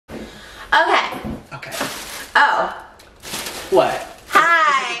Okay. Okay. Oh. What?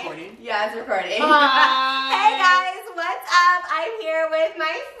 Hi. Is it recording? Yeah, it's recording. Hi. Hey guys, what's up? I'm here with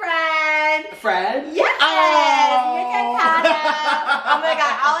my friend. Fred? Yes. Oh. NIKOCADO. Oh my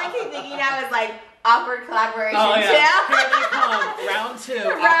god, all I keep thinking now is like awkward collaboration. Oh yeah. Too. Here they come. Round 2.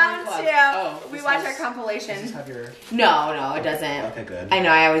 Round 2. Oh, we watch our compilation. Does this have your... No, it doesn't. Okay, good. I know,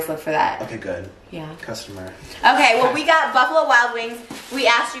 I always look for that. Okay, good. Yeah. Customer. Okay, well, we got Buffalo Wild Wings. We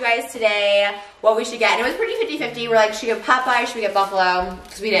asked you guys today what we should get, and it was pretty 50-50. We're like, should we get Popeye, should we get Buffalo?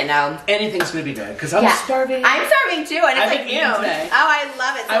 Because we didn't know. Anything's gonna be good, because I'm starving. I'm starving too, and it's like noon. Today. Oh, I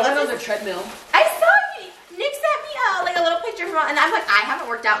love it. So I went on the treadmill. I saw you. Nick sent me like a little picture from, and I'm like, I haven't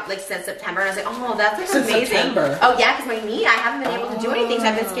worked out like since September, and I was like, oh, that's like Since amazing. September? Oh yeah, because my knee, I haven't been able to do anything, so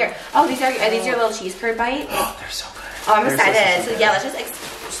I've been scared. Oh, these are these your little cheese curd bites? Oh, they're so good. Oh, I'm They're excited. So So yeah, let's just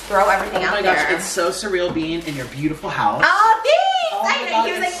throw everything out there. Oh my gosh, it's so surreal being in your beautiful house. Oh, thanks! Oh I my know. God,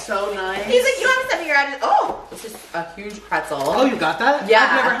 He was like, it's so nice. He's like, you don't have to send me your address. Oh, this is a huge pretzel. Oh, you got that? Yeah.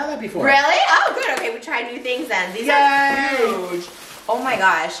 I've never had that before. Really? Oh, good. Okay, we tried new things then. These are huge. Oh my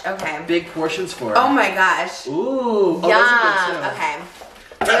gosh. Okay. Big portions for. Oh my gosh. Ooh. Oh, yeah. those are good too. Okay.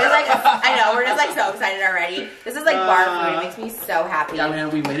 It was like I know, we're just like so excited already. This is like bar food. It makes me so happy. Yeah, man,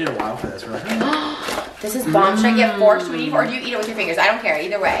 we waited a while for this. We're like, this is bomb. Should I get 4? Should we eat 4? Or do you eat it with your fingers? I don't care.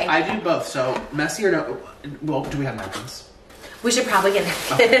 Either way. I do both. So messy or no? Well, do we have napkins? We should probably get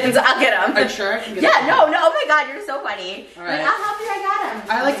napkins. I'll get them. Are you sure? I can get Yeah, no. Oh my god, you're so funny. All right. Like, I'll help you. I got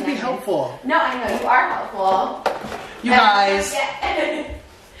them. I like to be helpful. No, I know you are helpful. You guys.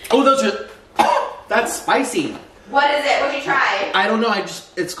 Oh, those are. That's spicy. What is it? What'd you try? I don't know.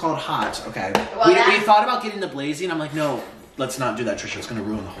 It's called hot. Okay. Well, we thought about getting the blazing. I'm like, no, let's not do that, Trisha. It's gonna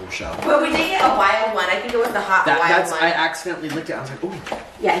ruin the whole show. But we did get a wild one. I think it was the hot wild one. I accidentally licked it. I was like, ooh.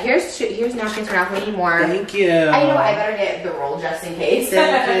 Yeah, here's napkins for now. We need more. Thank you. I know. I better get the roll just in case.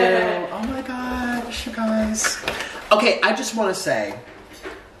 Thank you. Oh my gosh, you guys. Okay, I just want to say,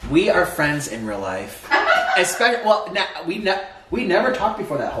 we are friends in real life. Especially, well, we never talked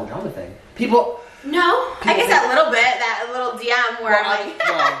before that whole drama thing. People. No, I guess that little bit, that little DM where I'm like.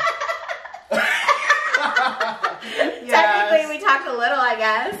 Technically, we talked a little, I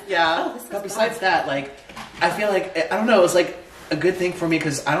guess. Yeah. Oh, but besides that, like, I feel like I don't know. It's like a good thing for me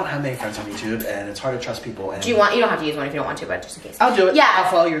because I don't have many friends on YouTube, and it's hard to trust people. And You don't have to use one if you don't want to, but just in case. I'll do it. Yeah.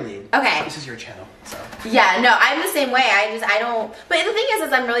 I'll follow your lead. Okay. This is your channel, so. Yeah, no, I'm the same way. I don't. But the thing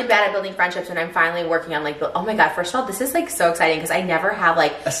is I'm really bad at building friendships, and I'm finally working on like. Oh my god! First of all, this is like so exciting because I never have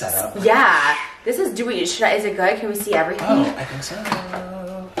like a setup. Yeah, this is. Is it good? Can we see everything? Oh, I think so.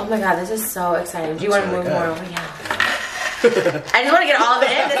 Oh my god, this is so exciting. Do you want to move more over? Yeah. I just want to get all of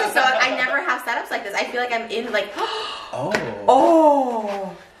it in. This is so. I never have setups like this. I feel like I'm in like. Oh.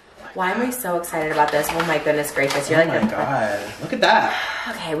 Why am I so excited about this? Oh my goodness gracious! You're like. Oh my god! Look at that.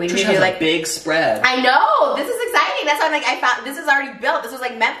 Okay, we Trisha need to has do like a big spread. I know. This is exciting. That's why I'm like. I found this is already built. This was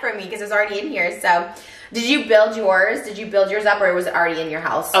like meant for me because it was already in here. So, did you build yours? Did you build yours up, or was it already in your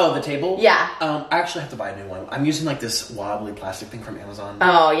house? Oh, the table? Yeah. I actually have to buy a new one. I'm using like this wobbly plastic thing from Amazon.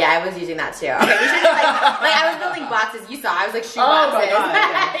 Oh yeah, I was using that too. Okay, we should like I was building boxes. You saw. I was like shoe boxes. My God,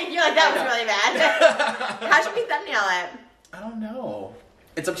 yeah. You're like that was really bad. How should we thumbnail it? I don't know.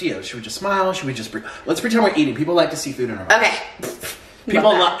 It's up to you. Should we just smile? Should we just... Let's pretend we're eating. People like to see food in our mouths. Okay.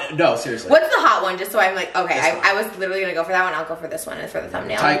 People no, seriously. What's the hot one? Just so I'm like, okay, I was literally going to go for that one. I'll go for this one for the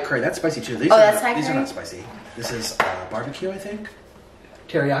thumbnail. Thai curry. That's spicy too. These that's Thai curry? These are not spicy. This is barbecue, I think.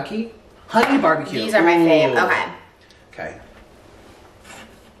 Teriyaki. Honey barbecue. These are my fave. Okay. Okay.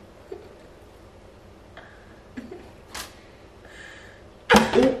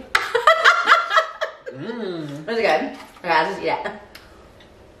 Was it good? Okay, I'll just eat it.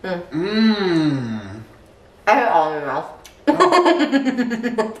 I have it all in my mouth.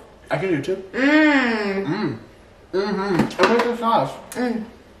 Oh. I can do too. I like the sauce.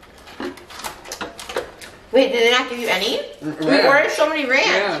 Wait, did they not give you any? We ordered so many ranch.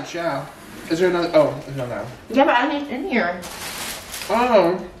 Ranch, yeah. Is there another? Oh, there's another. Yeah, but I don't think it's in here.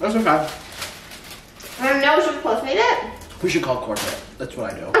 Oh, that's okay. I don't know. Should we Postmate it? We should call corporate. That's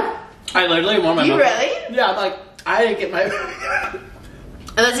what I do. I literally want my. You really? Yeah, I'm like I didn't get my.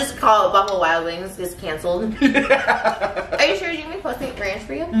 Let's just call it Buffalo Wild Wings. It's canceled. Are you sure you can Postmate ranch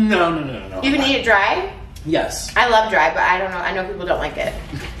for you? No. You can eat it dry? Yes. I love dry, but I don't know. I know people don't like it.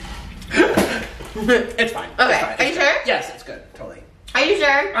 It's fine. Okay. It's fine. Are you sure? Yes, it's good. Totally. Are you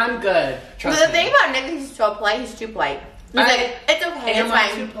sure? I'm good. Trust But the me. thing about Nick is he's so polite. He's too polite. He's like, it's okay. It's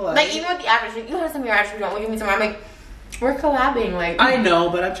fine. Too polite? Like even with the average, like, you have some of your average. Don't give me some. I'm like, we're collabing. Like I know,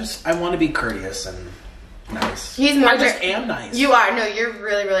 but I want to be courteous and nice. He's more. I just am nice. You are. No, you're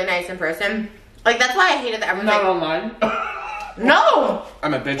really, really nice in person. Like that's why I hated that everyone's Not like, online. No.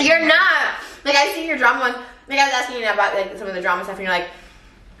 I'm a bitch. You're not. Like, I see your drama ones. Like, I was asking you about, like, some of the drama stuff, and you're like,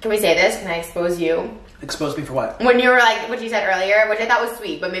 can we say this? Can I expose you? Expose me for what? When you were like, what you said earlier, which I thought was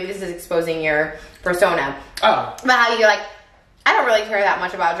sweet, but maybe this is exposing your persona. Oh. But how you're like, I don't really care that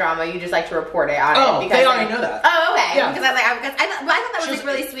much about drama. You just like to report it on it. Oh, they already know that. Oh, okay. Yeah. Because I thought that was like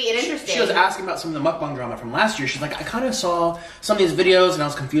really sweet and interesting. She was asking about some of the mukbang drama from last year. She's like, I kind of saw some of these videos and I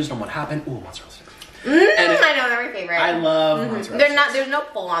was confused on what happened. Ooh, mozzarella sticks. I know, they're my favorite. I love mozzarella sticks. There's no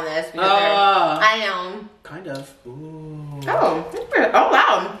pull on this. I know. Kind of. Ooh. Oh,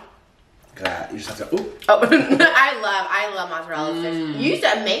 wow. Look at that. You just have to, ooh. Oh, I love mozzarella sticks. You used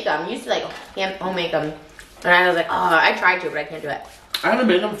to make them. You used to like home make them. And I was like, oh, I tried to, but I can't do it. I haven't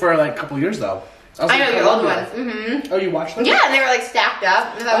made them for like a couple years though. I know your old ones. Mm-hmm. Oh, you watched them? Yeah, and they were like stacked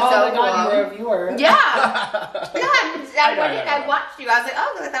up. And that was so cool. God, you were a viewer. Yeah. I watched you. I was like,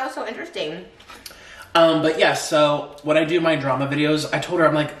 oh, that was so interesting. But yeah, so when I do my drama videos, I told her,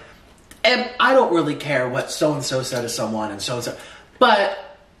 I'm like, I don't really care what so-and-so said to someone and so-and-so, but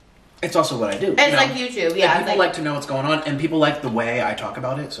it's also what I do. It's like YouTube, yeah. And people like to know what's going on, and people like the way I talk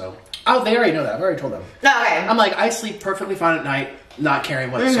about it, so. Oh, they already know that. I've already told them. Oh, okay. I'm like, I sleep perfectly fine at night, not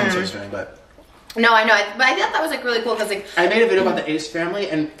caring what so-and-so's doing, but. No, I know, but I thought that was like really cool because like I made a video about the Ace family,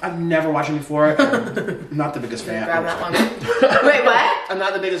 and I've never watched them before. I'm not the biggest fan. Grab that one. Wait, what? I'm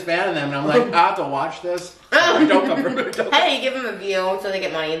not the biggest fan of them, and I'm like, I have to watch this. Don't come from me. Hey, you give them a view so they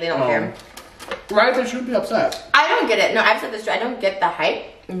get money. They don't care. Right? They shouldn't be upset. I don't get it. No, I've said this too. I don't get the hype.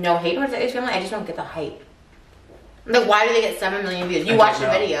 No hate towards the Ace family. I just don't get the hype. Like, why do they get 7 million views? You watch the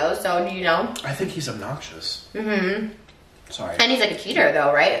video, so do you know? I think he's obnoxious. Mm-hmm. Sorry. And he's like a cheater,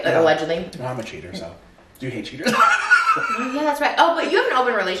 though, right? Like, allegedly. Well, I'm a cheater, so. Do you hate cheaters? Oh, yeah, that's right. Oh, but you have an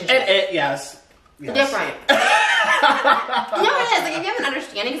open relationship. Yes. Different. No, it is. Like, if you have an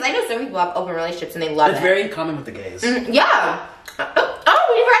understanding, because I know some people have open relationships and they love it. It's very common with the gays. Yeah.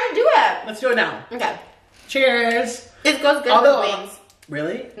 Oh, we forgot to do it. Let's do it now. Okay. Cheers. It goes good with wings.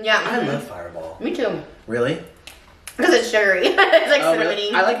 Really? Yeah. I love Fireball. Me too. Really? Because it's sugary. It's like cinnamony.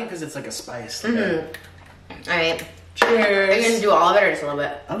 Really? I like it because it's like a spice. Mm-hmm. All right. Cheers. Are you going to do all of it or just a little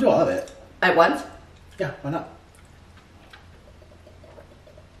bit? I'll do all of it. At once? Yeah, why not?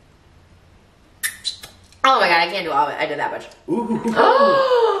 Oh my god, I can't do all of it. I did that much. Ooh.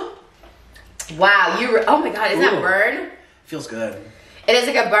 Oh. Wow, oh my god, isn't that burn? Feels good. It is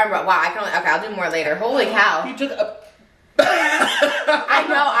like a burn, but wow, I can only, okay, I'll do more later. Holy cow. You took a... I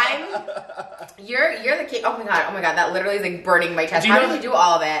know, you're the king. Oh my god, that literally is like burning my chest. How do you do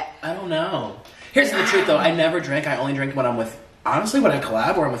all of it? I don't know. Here's the truth though, I never drink. I only drink when I'm with, honestly, when I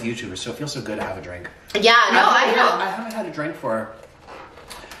collab or I'm with YouTubers, so it feels so good to have a drink. Yeah, no, I know. I haven't had a drink for...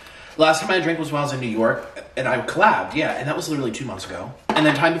 Last time I drank was when I was in New York, and I collabed, yeah, and that was literally 2 months ago. And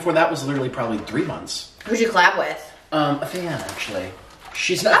then time before that was literally probably 3 months. Who'd you collab with? A fan, actually.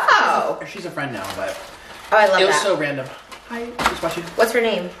 She's not. She's a friend now, but... Oh, I love that. It was so random. Hi, she's watching. What's her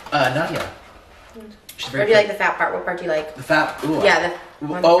name? Nadia. She's very Or do you like the fat part? What part do you like? The fat, ooh. Yeah, the...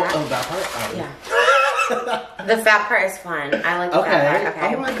 that part? Yeah. The fat part is fun. I like the fat part.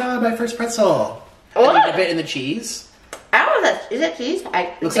 Okay. Oh my god, my first pretzel. What? And you dip it in the cheese. I don't know if that's... Is it cheese?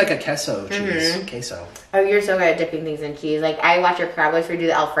 Looks like a queso cheese. Queso. Oh, you're so good at dipping things in cheese. Like, I watch your crab legs do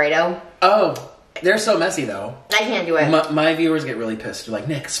the Alfredo. Oh, they're so messy, though. I can't do it. My viewers get really pissed. They're like,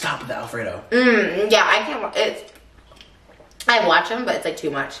 Nick, stop with the Alfredo. Yeah, I can't... I watch them, but it's, like,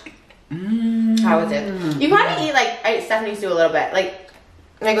 too much. How is it? You kind of eat, like... Stephanie used to do a little bit. Like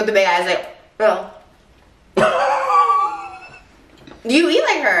with the big eyes, like... Oh. You eat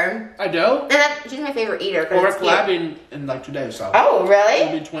like her. I do? And she's my favorite eater. Well, we're collabing in like 2 days, so. Oh, really?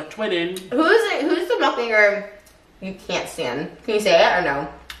 We'll be twinning. Who's the mukbanger you can't stand? Can you say it or no?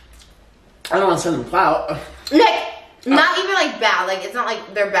 I don't want to send them clout. Nick, not even like bad. Like, it's not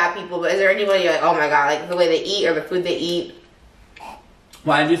like they're bad people, but is there anybody you're like, oh my god, like the way they eat or the food they eat?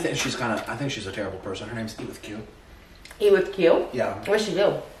 Well, I do think she's I think she's a terrible person. Her name's Eat with Q. Eat with Q? Yeah. What does she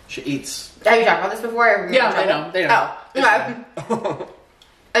do? She eats. Have you talked about this before? Yeah, I know. They know. Oh, okay.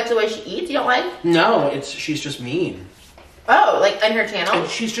 That's the way she eats? You don't like? No, she's just mean. Oh, like on her channel? And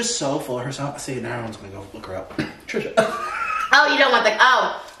she's just so full of herself. See, now everyone's gonna go look her up. Trisha. Oh, you don't want the...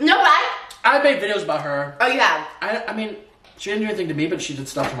 Oh. No, but I made videos about her. Oh, you have? I mean, she didn't do anything to me, but she did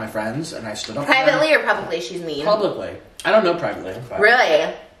stuff to my friends, and I stood up Privately or publicly she's mean? Publicly. I don't know privately.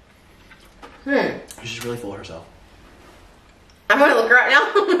 Really? She's really full of herself. I'm gonna look her up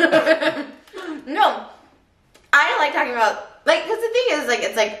now. No. I don't like talking about... Like, because the thing is, like,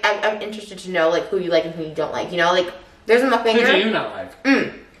 it's like, I'm interested to know, like, who you like and who you don't like, you know? Like, there's a mukbanger. Who do you not like?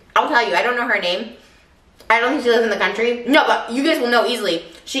 I'll tell you, I don't know her name. I don't think she lives in the country. No, but you guys will know easily.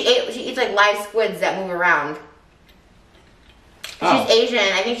 She eats, like, live squids that move around. Oh. She's Asian.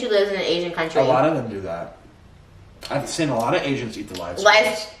 I think she lives in an Asian country. A lot of them do that. I've seen a lot of Asians eat the live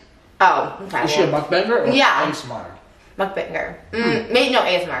Live. Oh, okay. Is she a mukbanger or Yeah. ASMR? Mukbanger. Maybe no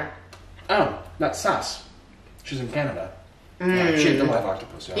ASMR. Oh, that's Sass. She's in Canada. Yeah, she ate the live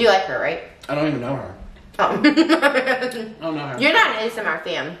octopus. Yeah. You like her, right? I don't even know her. Oh. I don't know her. You're not an ASMR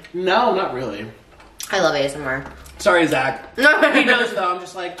fan. No, not really. I love ASMR. Sorry, Zach. He knows though. I'm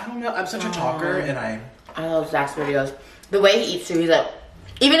just like, I don't know. I'm such a talker, and I love Zach's videos. The way he eats too, he's like,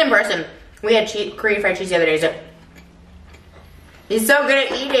 even in person, we had Korean fried cheese the other day. He's so good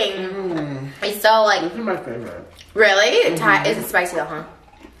at eating. He's so like. This is my favorite. Really? Is it spicy though, huh?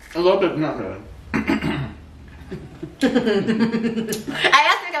 A little bit, not really. I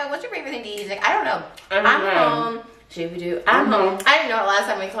asked him, what's your favorite thing to eat? He's like, I don't know. I'm home. Shoo-be-doo. I'm home. I didn't know it last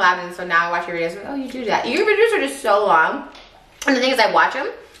time we collabed, and so now I watch your videos. I'm like, oh, you do that. Your videos are just so long. And the thing is, I watch them,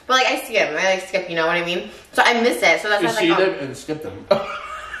 but like I skip. I like skip, you know what I mean? So I miss it. So that's why I was like, you see them and skip them.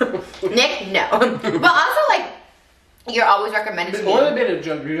 Nick, no. But also, like, you're always recommended to me. Orland made a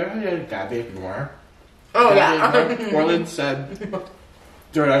joke. You know, Gabby ignore. Oh, yeah. Orland said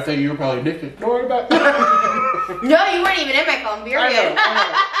during our thing, you were probably Nick ignore about. No, you weren't even in my phone, period.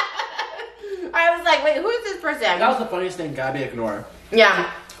 I was like, wait, who is this person? That was the funniest thing, Gabby ignore.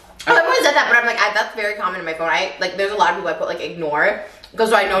 Yeah. Everyone said that, but I'm like, that's very common in my phone. There's a lot of people I put like ignore,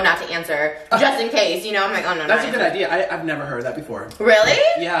 because so I know not to answer, just in case, you know? I'm like, oh no, that's a good idea. I've never heard that before. Really?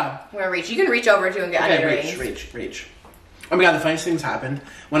 Yeah. Where reach? You can reach over to and get under reach. Oh my god, the funniest things happened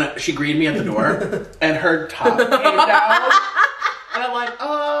when she greeted me at the door, and her top came down, and I'm like,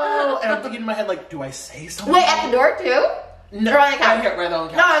 oh, and I'm thinking in my head like, do I say something? Wait, at the door too? No, right here, right on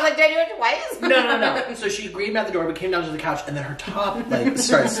the couch. No, I was like, did I do it twice? No. So she greeted me at the door, we came down to the couch, and then her top like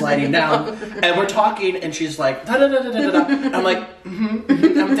started sliding down, and we're talking, and she's like, da da da da da da. I'm like,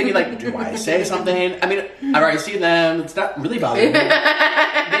 I'm thinking like, do I say something? I mean, I've already seen them. It's not really bothering me.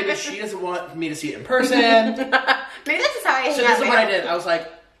 Maybe she doesn't want me to see it in person. Maybe that's just how I hang out. So this is what I did. I was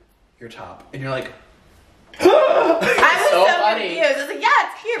like, your top, and you're like. I was so funny. confused. I was like, yeah,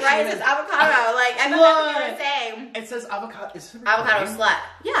 it's cute, right? It says avocado. Like, I thought that's what you were saying. It says avocado. Is it avocado slut.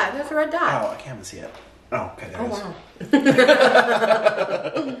 Yeah, there's a red dot. Oh, I can't even see it. Oh, okay, there it is. Wow.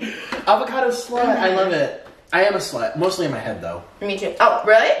 Avocado slut. I love it. I am a slut. Mostly in my head, though. Me too. Oh,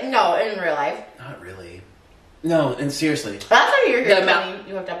 really? No, in real life. Not really. No, and seriously. Last time you were here,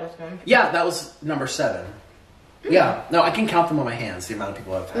 you hooked up with one. Yeah, that was number 7. Yeah. No, I can count them on my hands, the amount of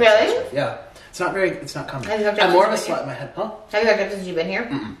people I've had really? sex with. Yeah. It's not common. I'm more of a slut in my head. Huh? Have you hooked up since you've been here?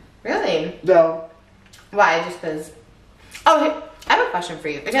 Really? No. Why? Just because... Oh, I have a question for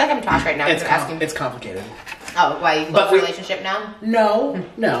you. I feel like I'm talking right now. It's complicated. Oh, why? You love a relationship now?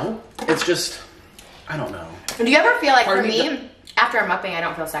 No. It's just... I don't know. Do you ever feel like, for me, after a mukbang, I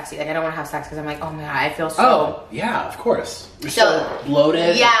don't feel sexy. Like, I don't want to have sex because I'm like, oh my god, I feel so... Oh, yeah, of course. You're so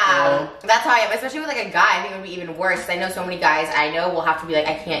bloated. Yeah, that's how I am. Especially with like a guy, I think it would be even worse. Because I know so many guys I know will have to be like,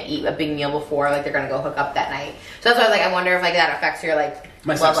 I can't eat a big meal before, like they're going to go hook up that night. So that's why I was like, I wonder if like that affects your like...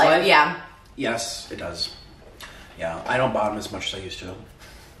 My sex life? Yeah. Yes, it does. Yeah, I don't bottom as much as I used to.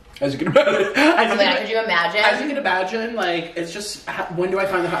 As you can imagine. Could you imagine? As you can imagine, like, it's just, when do I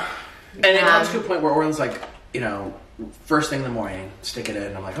find the hot? And it comes to a point where Orland's like, you know, first thing in the morning, stick it in,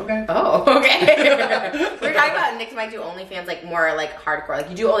 and I'm like, okay. Oh, okay. We're talking about Nick might do OnlyFans, like, more, like, hardcore. Like,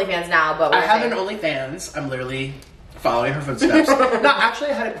 you do OnlyFans now, but... I have an OnlyFans. I'm literally following her footsteps. No,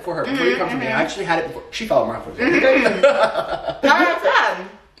 actually, I had it before her. Before you come to me, I actually had it before. She followed my footsteps. No, that's fun.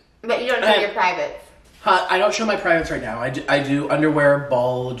 But you don't show your privates. I don't show my privates right now. I do underwear,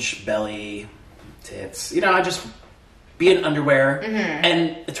 bulge, belly, tits. You know, I just be in underwear.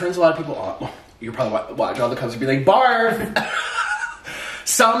 And it turns a lot of people on. Well, you probably watch all the comments and be like, barf!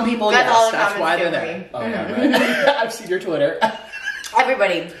 Some people, that's why they're there. Oh, yeah, right. I've seen your Twitter.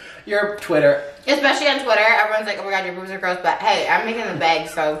 Everybody. Your Twitter. Especially on Twitter, everyone's like, oh my god, your boobs are gross, but hey, I'm making them big,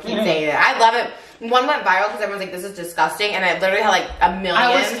 so keep saying it. I love it. One went viral because everyone's like, this is disgusting, and I literally had like 1 million.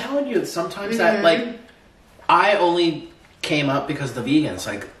 I was telling you, sometimes that, like, I only came up because the vegans,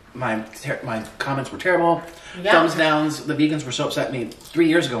 like, my comments were terrible. Yeah. Thumbs downs. The vegans were so upset at me 3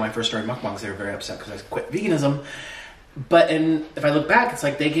 years ago when I first started mukbangs. They were very upset because I quit veganism. But if I look back, it's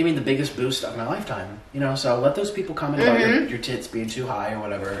like they gave me the biggest boost of my lifetime. You know, so let those people comment about your tits being too high or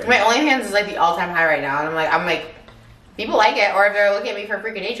whatever. My OnlyFans is like the all-time high right now, and I'm like, people like it, or if they're looking at me for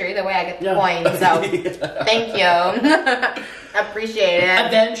freaking nature, either way I get the point. So thank you. Appreciate it.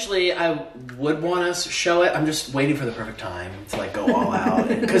 Eventually, I would want to show it. I'm just waiting for the perfect time to like go all out.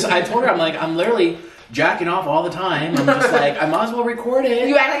 Because I told her, I'm literally jacking off all the time. I'm just like, I might as well record it.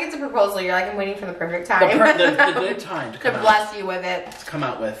 You act like it's a proposal. You're like, I'm waiting for the perfect time. The good time to come bless you with it. To come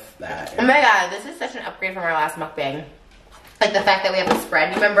out with that. Oh my god, this is such an upgrade from our last mukbang. Like the fact that we have a spread,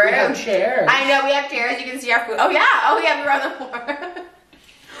 you remember? We have chairs. I know, we have chairs. You can see our food. Oh yeah, we were on the floor.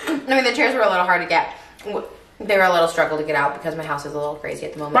 I mean, the chairs were a little hard to get. They were a little struggle to get out because my house is a little crazy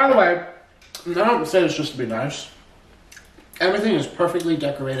at the moment. By the way, I don't say this just to be nice. Everything is perfectly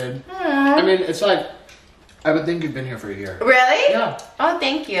decorated. I mean, it's like, I would think you've been here for a year. Really? Yeah. Oh,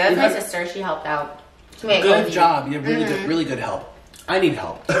 thank you. That's my sister. She helped out. She made Good job. You have really good help. I need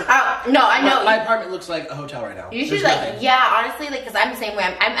help. Oh, no, I know. My apartment looks like a hotel right now. You should yeah, honestly, like, because I'm the same way.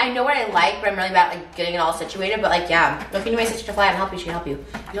 I know what I like, but I'm really bad at, like, getting it all situated. But, like, yeah, if you need my sister to fly and help you, she can help you.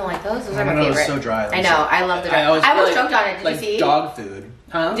 You don't like those? Those are my favorite. It's so dry. I know. I love the dry. I almost choked on it. Did you see? Dog food.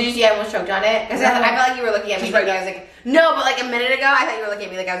 Huh? Did you see I almost choked on it? Because I felt like you were looking at me. Just right I was like, no, but, like, a minute ago, I thought you were looking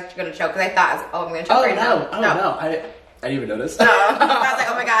at me like I was going to choke. Because I thought, I'm going to choke right now. Oh, no. I didn't even notice. No. I was like,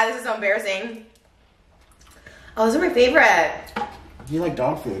 oh, my God, this is so embarrassing. Oh, those are my favorite. You like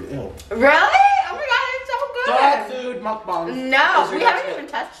dog food? Ew. Really? Oh my God, it's so good. Dog food mukbang. No, we haven't even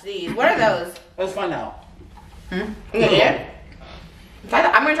touched these. What are those? Let's find out. You gonna eat it?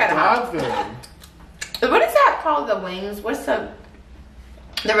 I'm gonna try the dog food. What is that called? The wings? What's the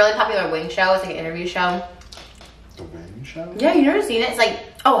really popular wing show? It's like an interview show. The wing show? Yeah, you never seen it? It's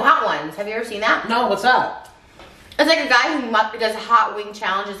like, Hot Ones. Have you ever seen that? No, what's that? It's like a guy who does hot wing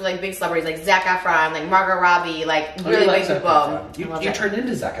challenges with like big celebrities like Zac Efron, like Margot Robbie, like really big people. You turned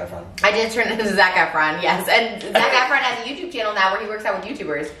into Zac Efron. I did turn into Zac Efron, yes. And Zac Efron has a YouTube channel now where he works out with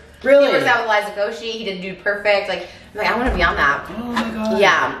YouTubers. Really? He works out with Liza Koshy. He did Dude Perfect. Like, I'm like, I want to be on that. Oh my God.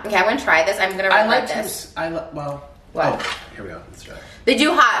 Yeah. Okay, I'm gonna try this. I'm gonna regret this. Well. What? Oh, here we go. Let's try. They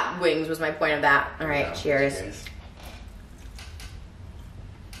do hot wings. Was my point of that. All right. Cheers.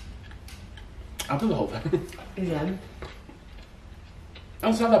 I'll do the whole thing. Yeah. Oh,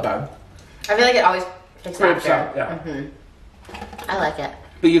 it's not that bad. I feel like it always takes after. Yeah. I like it.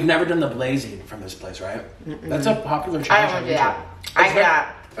 But you've never done the blazing from this place, right? That's a popular challenge. I don't want to do that. I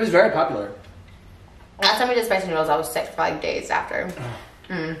cannot. It was very popular. Last time we did spicy noodles, I was sick for 5 days after.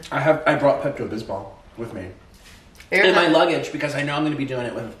 I brought Pepto-Bismol with me in my luggage because I know I'm going to be doing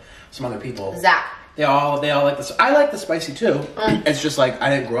it with some other people. Zach. They all like this. I like the spicy too. It's just like I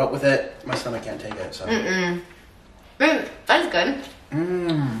didn't grow up with it. My stomach can't take it. So. That's good. A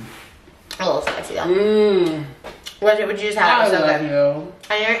little spicy though. What did you just have? I love you.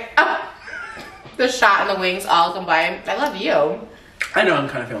 And the shot and the wings all combined. I love you. I know I'm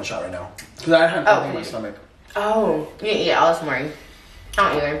kind of feeling shot right now because I have nothing in my stomach. Oh, you didn't eat all this morning.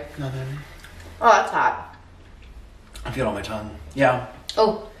 I don't either. Nothing. Oh, that's hot. I feel it on my tongue. Yeah.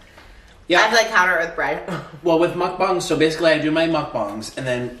 Oh. Yeah. I have to like counter it with bread. Well, with mukbangs, so basically I do my mukbangs and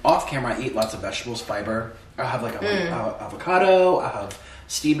then off camera I eat lots of vegetables, fiber. I have like avocado. I have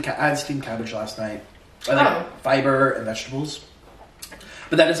I had steamed cabbage last night. I like fiber and vegetables.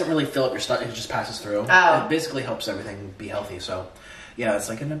 But that doesn't really fill up your stomach. It just passes through. It basically helps everything be healthy. So, yeah, it's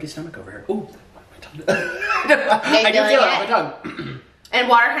like an empty stomach over here. Ooh, my tongue. I can feel it on my tongue. And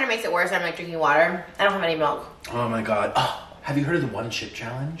water kind of makes it worse. I'm like drinking water. I don't have any milk. Oh my God. Oh, have you heard of the one chip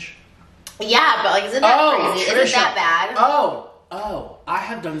challenge? Yeah, but like, isn't that crazy? Isn't that bad? Oh, I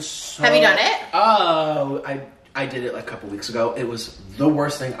have done so... Have you done it? Oh, I did it like a couple weeks ago. It was the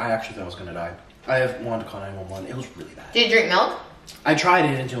worst thing. I actually thought I was going to die. I have wanted to call 911. It was really bad. Did you drink milk? I tried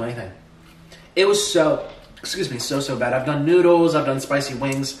it. It didn't do anything. It was so bad. I've done noodles. I've done spicy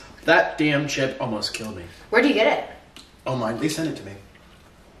wings. That damn chip almost killed me. Where'd you get it? Online. They sent it to me.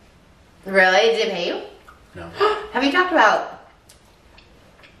 Really? Did it pay you? No. Have you talked about...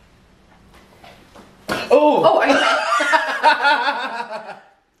 Oh! Are you...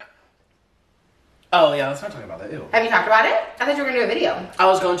 Oh, yeah, let's not talk about that. Ew. Have you talked about it? I thought you were going to do a video. I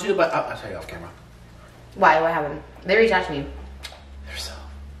was going to, but I'll tell you off camera. Why? What happened? They reached out to me. They're so...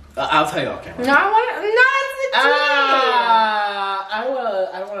 I'll tell you off camera. No, I want to... No, it's the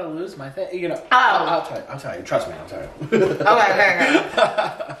I don't want to lose my thing. You know, I'll tell you. Trust me, I'll tell you.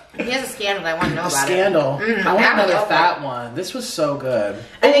 Okay. He has a scandal that I want to know about. Scandal? I want another fat one. This was so good.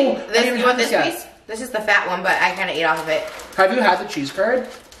 I think you want this piece? This is the fat one, but I kind of ate off of it. Have you had the cheese curd?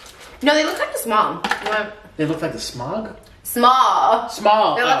 No, they look kind of small. They look like the smog? Small.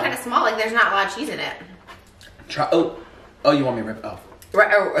 They look kind of small, like there's not a lot of cheese in it. Oh, you want me to rip it off?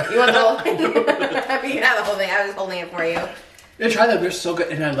 Right, you want the whole thing? You can have the whole thing. I was just holding it for you. Yeah, try them. They're so good,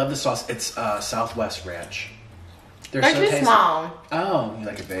 and I love the sauce. It's Southwest Ranch. They're so tasty. Small. Oh, you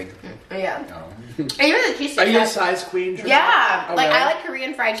like it big? Yeah. Oh. And even the cheese. Are you a size queen? Yeah. Oh, like really? I like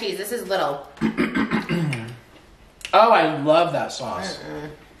Korean fried cheese. This is little. Oh, I love that sauce.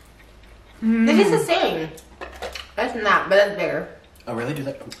 It is the same. That's not, but that's bigger. Oh, really? Do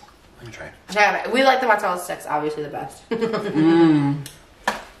that? Oh, let me try. Yeah, we like the mozzarella sticks, obviously the best.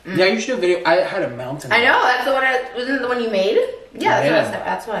 Yeah, you should do a video. I had a mountain. I know, that's the one, wasn't it the one you made? Yeah,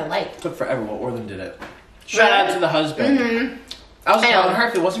 that's what I liked. It took forever. Well, Orlin did it. Shout out to the husband. I was telling her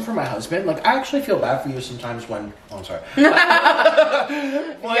if it wasn't for my husband, like, I actually feel bad for you sometimes when, oh, I'm sorry. Yikes,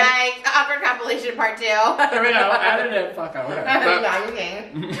 awkward compilation part 2. There we go, added it, fuck out. Okay. No, you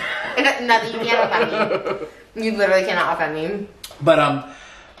can't. Nothing, you can't offend me. You literally cannot offend me. But,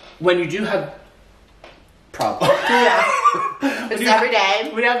 when you do have problems. Yeah. It's every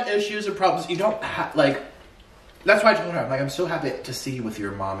day. When you have issues or problems, you don't have, like, that's why I told her, I'm so happy to see you with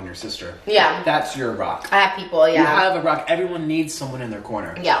your mom and your sister. Yeah. That's your rock. I have people, yeah. You have a rock. Everyone needs someone in their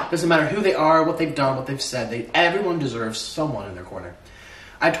corner. Yeah. Doesn't matter who they are, what they've done, what they've said. Everyone deserves someone in their corner.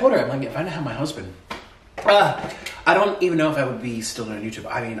 I told her, I'm like, if I didn't have my husband, I don't even know if I would be still doing YouTube.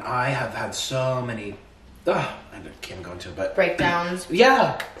 I mean, I have had so many, I can't even go into it, but. Breakdowns.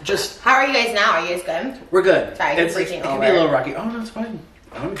 Yeah. Just. How are you guys now? Are you guys good? We're good. Sorry, it can be a little rocky. Oh, no, it's fine.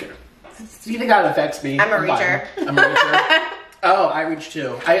 I don't care. You think that affects me? I'm a reacher. I'm a reacher. Oh, I reach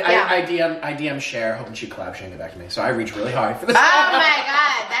too. I DM Cher, hoping she'd collab. She didn't get back to me, so I reach really hard for this. Oh my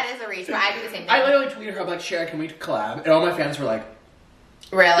god, that is a reach. But I do the same thing. I literally tweeted her, I'm like, Cher, can we collab? And all my fans were like,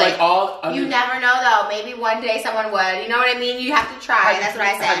 really? Like you never know though. Maybe one day someone would. You know what I mean? You have to try. That's what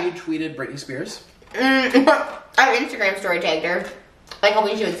I said. Have you tweeted Britney Spears? I have Instagram story tagged her. Like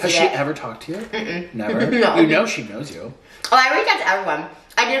hoping she would see it. Has she ever talked to you? Never. No. You know she knows you. Oh, I reach out to everyone.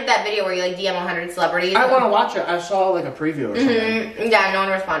 I did that video where you like DM 100 celebrities. I want to watch it. I saw like a preview or something. Yeah, no one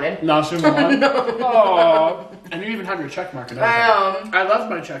responded. Not single one? No. Aww. And you even have your check mark. I love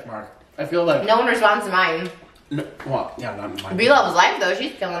my check mark. I feel like... No one responds to mine. No, well, yeah, not mine. B-Love's life though,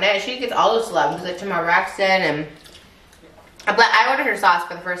 she's killing it. She gets all the celebs, like Tamar Braxton and... I ordered her sauce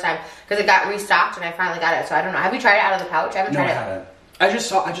for the first time because it got restocked and I finally got it. So I don't know. Have you tried it out of the pouch? I haven't tried it. No, I haven't. I just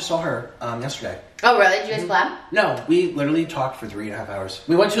saw her yesterday. Oh really? Did you guys collab? No, we literally talked for 3.5 hours.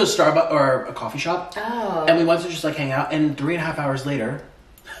 We went to a Starbucks or a coffee shop. Oh. And we went to just like hang out. And 3.5 hours later,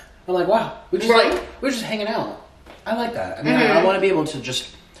 we're like, wow, we're just hanging out. I like that. I mean, I want to be able to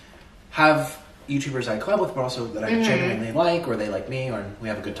just have YouTubers I collab with, but also that I genuinely like, or they like me, or we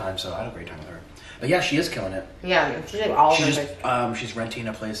have a good time. So I had a great time with her. But yeah, she is killing it. Yeah, she's like all over. She's renting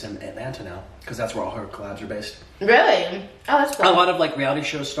a place in Atlanta now because that's where all her collabs are based. Really? Oh, that's cool. A lot of like reality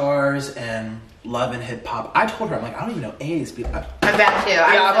show stars and love and hip hop. I told her, I'm like, I don't even know any of these people. I'm bad too.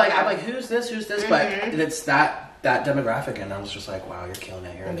 Yeah, I'm like, who's this? But it's that demographic, and I was just like, wow, you're killing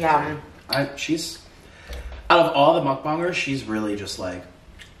it here. Yeah. She's out of all the mukbangers, she's really just like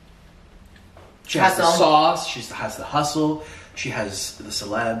she has the sauce, she has the hustle. She has the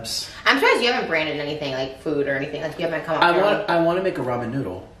celebs. I'm surprised you haven't branded anything like food or anything. Like you haven't come up. I want to make a ramen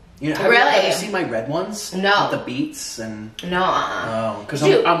noodle. You know, really? Have you seen my red ones? No. With the beets and no. Oh, because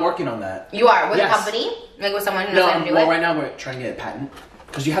I'm working on that. You are with a company, like with someone who knows how to do it. Well, right now we're trying to get a patent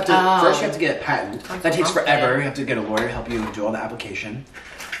because you have to first. You have to get a patent. That takes forever. You have to get a lawyer to help you do all the application,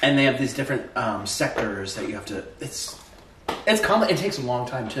 and they have these different sectors that you have to. It's common. It takes a long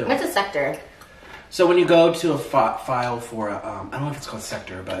time too. What's a sector? So when you go to a file for, I don't know if it's called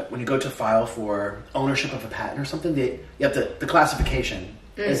sector, but when you go to file for ownership of a patent or something, you have the classification.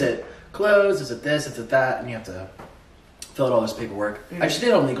 Is it closed? Is it this? Is it that? And you have to fill out all this paperwork. I just did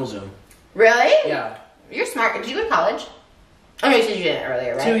it on LegalZoom. Really? Yeah. You're smart. Did you go to college? Oh, no, you said you did it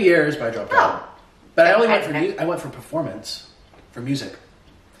earlier, right? 2 years, but I dropped out. But I only went for performance, for music.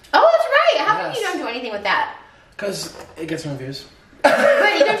 Oh, that's right. How come you don't do anything with that? Because it gets no views. But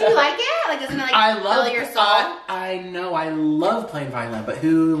don't you like it? Like, doesn't it like fill your soul? I know, I love playing violin, but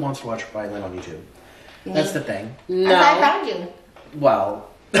who wants to watch violin on YouTube? That's the thing. No. I found you. Well.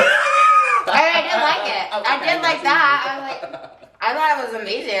 I did like it. Okay, I did like that. I thought it was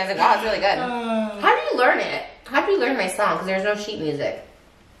amazing. I was like, wow, it's really good. How do you learn it? How do you learn my song? Because there's no sheet music.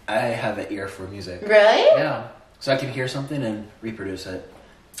 I have an ear for music. Really? Yeah. So I can hear something and reproduce it.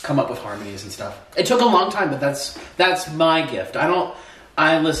 Come up with harmonies and stuff. It took a long time, but that's my gift.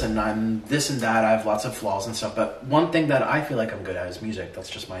 Listen, I'm this and that. I have lots of flaws and stuff, but one thing that I feel like I'm good at is music. That's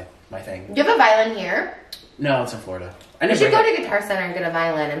just my thing. Do you have a violin here? No, it's in Florida. You should go to Guitar Center and get a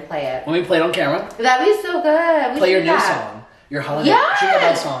violin and play it. Let me play it on camera. That'd be so good. Play your new song. Your holiday jingle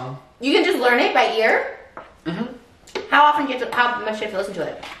bell song. You can just learn it by ear? How much do you have to listen to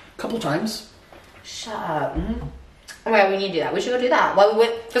it? A couple times. Shut up. Oh my god, we need to do that. We should go do that. Well,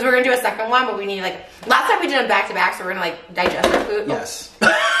 because we're going to do a second one, but we need last time we did them back to back, so we're going to digest our food. Yes.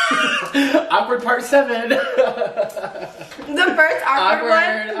 Awkward part 7. The first awkward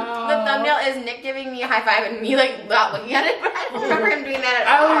one, the thumbnail is Nick giving me a high five and me not looking at it, but I don't remember him doing that at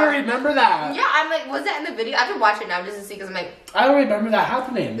all. I don't remember remember that. Yeah, I'm like, was that in the video? I have to watch it now just to see because I'm like, I don't remember that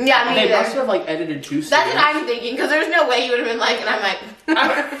happening. Yeah, me They either. must have like edited 2 scenes. that's what I'm thinking because there's no way he would have been like, and I'm like,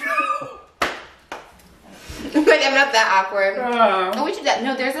 like I'm not that awkward. Oh, we should.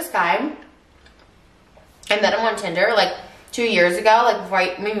 No, there's this guy. I met him on Tinder like 2 years ago,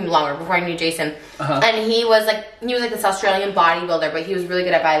 like maybe longer before I knew Jason. And he was like this Australian bodybuilder, but he was really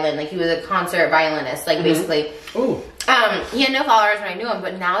good at violin. Like he was a concert violinist, like basically. Ooh. He had no followers when I knew him,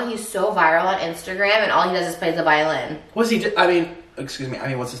 but now he's so viral on Instagram, and all he does is plays the violin. What's he? I mean, excuse me. I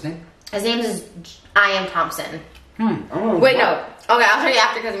mean, what's his name? His name is I Am Thompson. Oh, Wait, no. Okay, I'll show you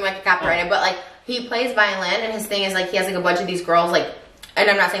after because we might get copyrighted. But like, he plays violin, and his thing is like he has like a bunch of these girls like. And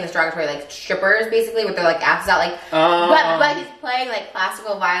I'm not saying this derogatory, like strippers, basically, with their like asses out, like. But he's playing like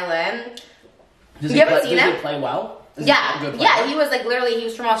classical violin. Does you ever seen him? Does he play well? Yeah. He was like literally, he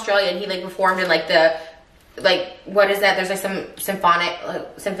was from Australia, and he like performed in like the, like what is that? There's like some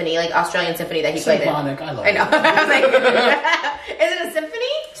symphony, like Australian symphony that he played in. Symphonic, I love I know. it. I was like, is it a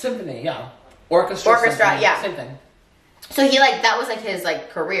symphony? Symphony, yeah. Orchestra, symphony, yeah. Same thing. So he like that was like his like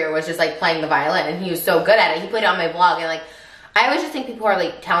career was just like playing the violin, and he was so good at it. He played it on my vlog, and like. I always just think people who are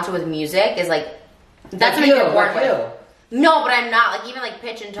like talented with music is like that's something you're born with. No, but I'm not. Like even like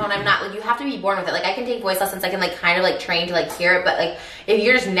pitch and tone, I'm not. Like you have to be born with it. Like I can take voice lessons, I can like kind of like train to like hear it, but like if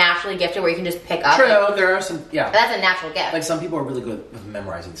you're just naturally gifted where you can just pick up. True, like, there are some. Yeah, that's a natural gift. Like some people are really good with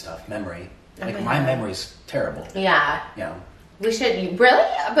memorizing stuff. Memory. Like my memory's terrible. Yeah. Yeah. We should really,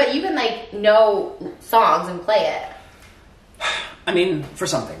 but you can like know songs and play it. I mean, for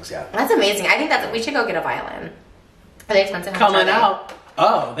some things, yeah. That's amazing. I think that's we should go get a violin. Are they expensive? Coming out.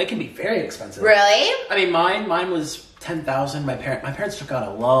 Oh, they can be very expensive. Really? I mean, mine was $10,000. My parents took out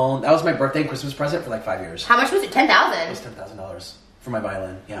a loan. That was my birthday and Christmas present for like 5 years. How much was it? $10,000. It was $10,000 for my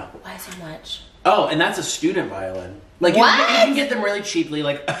violin. Yeah. Why so much? Oh, and that's a student violin. Like you can get them really cheaply.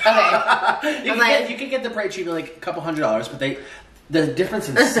 Like okay, you can get them pretty cheaply, like a couple $100s. But the difference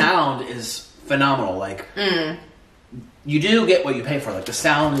in sound is phenomenal. Like you do get what you pay for. Like the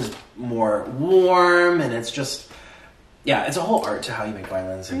sound is more warm, and it's just. Yeah, it's a whole art to how you make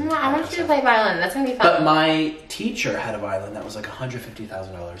violins. And I want you to play violin. That's going to be fun. But my teacher had a violin that was like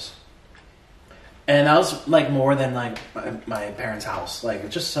 $150,000. And that was like more than like my parents' house. Like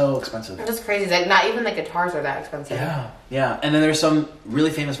it's just so expensive. That's crazy. Like not even the guitars are that expensive. Yeah. And then there's some really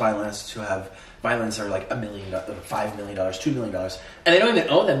famous violinists who have violins that are like $1 million, $5 million, $2 million. And they don't even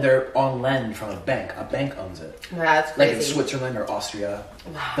own them. They're on lend from a bank. A bank owns it. Yeah, that's crazy. Like in Switzerland or Austria.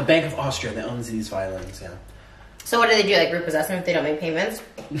 Wow. The Bank of Austria that owns these violins, yeah. So what do they do? Like repossess them if they don't make payments?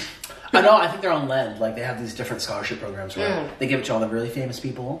 No, I think they're on lend. Like they have these different scholarship programs where they give it to all the really famous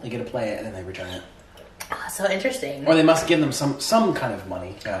people. They get to play it and then they return it. Oh, so interesting. Or they must give them some kind of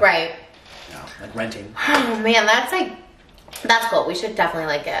money. Yeah. Right. Yeah, like renting. Oh man, that's cool. We should definitely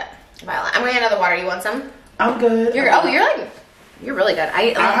like get violin. I'm gonna get another water. You want some? I'm good. You're really good.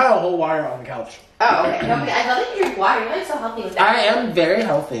 I had a whole water on the couch. Oh, okay. No, I love that you drink water. You're like so healthy with that. I am very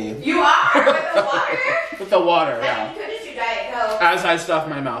healthy. You are with the water. With the water, I yeah. mean, you could just do Diet Coke. As I stuff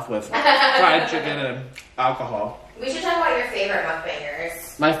my mouth with fried chicken and alcohol. We should talk about your favorite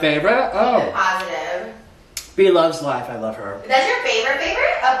mukbangers. My favorite? Oh. Positive. B Loves Life. I love her. That's your favorite?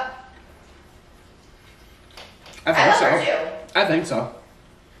 I think I love so. her too. I think so.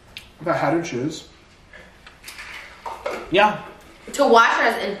 If I had to choose. Yeah. To watch her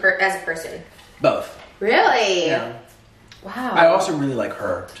as a person. Both. Really? Yeah. Wow. I also really like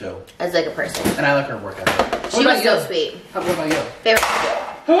her too. As like a person. And I like her work ethic. She was so sweet. What about you? Favorite.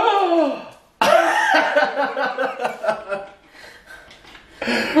 Oh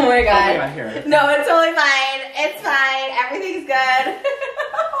my god. Oh, here. No, it's totally fine. It's fine. Everything's good.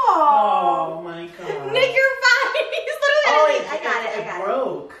 Oh my god. Nick, you're fine. He's literally I got it. It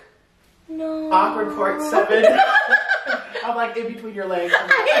broke. No. Awkward part 7. I'm like in between your legs.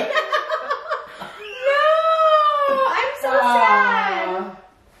 No, I'm so sad.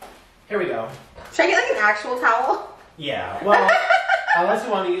 Here we go. Should I get like an actual towel? Yeah. Well, unless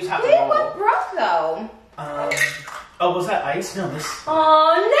you want to use half the Wait, bowl. what broke though? Oh, was that ice? No, this.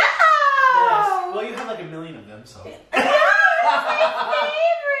 Oh no! Yes. Well, you have like a million of them, so. No, that's my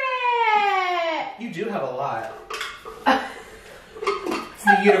favorite. You do have a lot. It's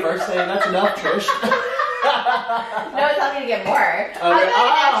the universe saying that's enough, Trish. No, it's telling me to get more. Okay. I'll get an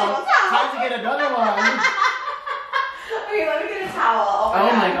actual towel. Time to get another one. Okay, let me get a towel.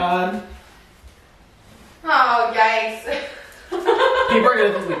 Oh my god. Oh, yikes. People are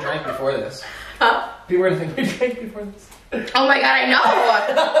gonna think we drank before this. Huh? People are gonna think we drank before this. Oh my god, I know.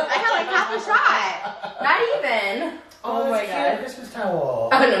 I had like half a shot. Not even. Oh my god. Christmas towel.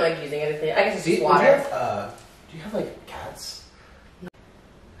 I don't know, like using anything. I guess it's just water. Do you have like cats?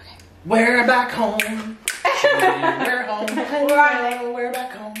 Okay. We're back home. We're home. Where are they? We're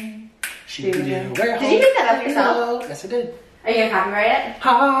back home. We're home. Did you make that up yourself? Yes, I did. Are you gonna copyright it?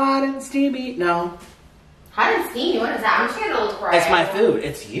 Hot and steamy. No. Hot and steamy? What is that? I'm just gonna look for it. It's my food.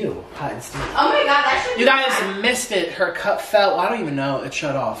 It's you. Hot and steamy. Oh my god, that should be You guys missed it. Her cup fell. Well, I don't even know. It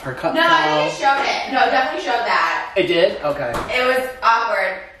shut off. Her cup No, fell. I think it showed it. No, it definitely showed that. It did? Okay. It was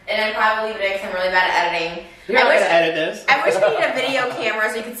awkward. And I'd probably leave it because I'm really bad at editing. You're not gonna edit this. I wish we had a video camera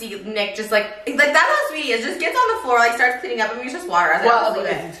so you could see Nick just like that's how sweet he is. Just gets on the floor, like starts cleaning up, and we just water. Well,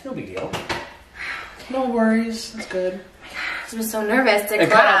 it's no big deal. No worries. It's good. I was so nervous to It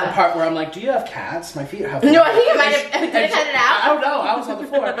got out the part where I'm like, do you have cats? My feet have. No, I think it might have. Did it cut it out? I don't know. I was on the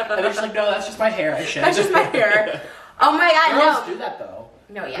floor. And they're just like, no, that's just my hair. I shed. That's just my hair. Oh my god, Girls no. do that though.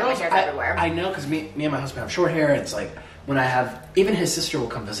 No, yeah, Girls, my hair's everywhere. I know because me and my husband have short hair. It's like when I have, even his sister will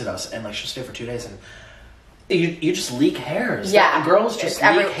come visit us and like she'll stay for 2 days and you just leak hairs. Yeah, like, girls just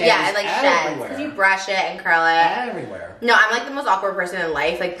leak hairs. Yeah, it like sheds everywhere. because you brush it and curl it everywhere. No, I'm like the most awkward person in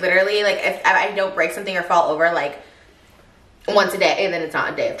life. Like literally, like if I don't break something or fall over like once a day, and then it's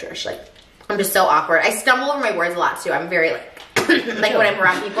not a day of church. Like I'm just so awkward. I stumble over my words a lot too. I'm very like like when I'm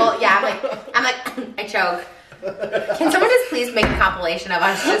around people. Yeah, I'm like I choke. Can someone just please make a compilation of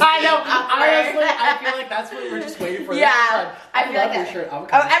us just I know. awkward? Honestly, I feel like that's what we're just waiting for. Yeah, I feel like your that. shirt. Oh, every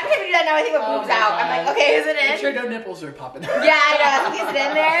time you do that now, I think it moves out. I'm like, okay, is it in? Make sure no nipples are popping. Yeah, I know. Is it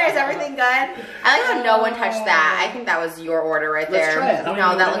in there? Is everything good? I like how no one touched that. I think that was your order right there. Let's try it.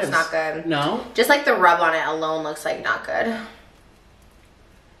 No, that looks not good. No? Just like the rub on it alone looks like not good.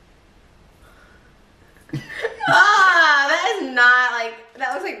 Ah, that is not like,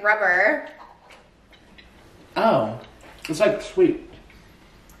 that looks like rubber. Oh. It's like sweet.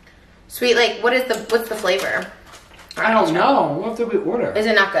 Sweet, like what's the flavor? I don't know. What did we order? Is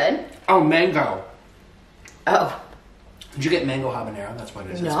it not good? Oh, mango. Oh. Did you get mango habanero? That's what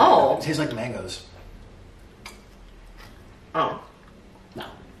it is. No. It tastes like mangoes. Oh. No.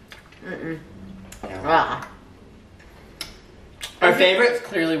 Mm-mm. Yeah. Ah. Our favorite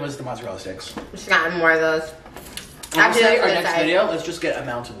clearly was the mozzarella sticks. Just gotten more of those. Honestly, our next video, let's just get a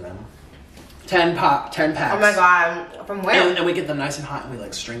mountain of them. 10 packs. Oh my god, from where? And we get them nice and hot and we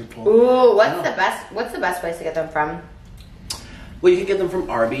like string pull. Ooh, what's the best place to get them from? Well, you can get them from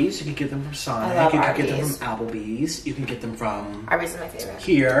Arby's, you can get them from Sonic, I love you can get them Arby's. from Applebee's, you can get them from Arby's is my favorite.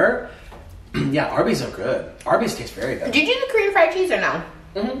 here. Yeah, Arby's are good. Arby's tastes very good. Did you do the Korean fried cheese or no?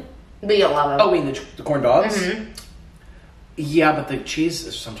 Mm-hmm. But you don't love them. Oh, we mean the corn dogs? Mm-hmm. Yeah, but the cheese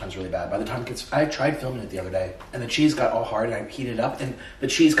is sometimes really bad. By the time it gets... I tried filming it the other day, and the cheese got all hard, and I heated it up, and the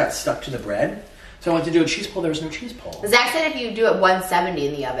cheese got stuck to the bread. So I went to do a cheese pull, there was no cheese pull. Zach said if you do it 170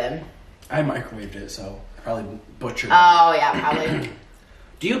 in the oven. I microwaved it, so I probably butchered it. Oh, yeah, probably.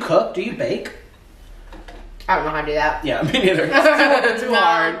 Do you cook? Do you bake? I don't know how to do that. Yeah, me neither. It's too No.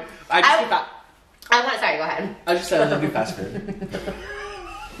 hard. I just get Sorry, go ahead. I just said I love you fast food.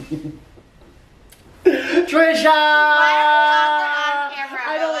 Trisha! Why are we on camera?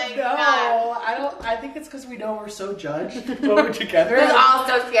 I don't Like, know. I think it's because we know we're so judged when we're together. We're all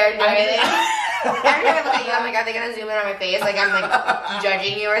so scared to do anything. Every time I look at you, I'm like, are they gonna zoom in on my face? Like I'm like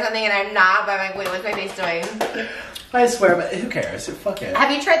judging you or something, and I'm not. But I'm like, wait, what's my face doing? I swear, but who cares? Fuck it.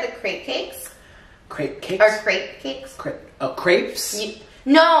 Have you tried the crepe cakes? Crepe cakes? Or crepe cakes? Crepes?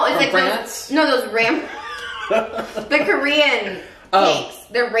 No, it's From like France? those the Korean cakes.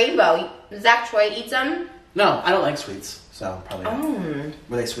 They're rainbow. Zach Choi eats them. No, I don't like sweets, so probably not. Oh.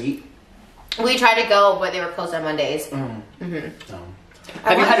 Were they sweet? We tried to go, but they were closed on Mondays. Mm-hmm. Mm-hmm. No. I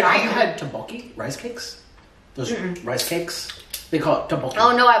Have you wanna try had tteokbokki? Rice cakes? Those rice cakes? They call it tteokbokki.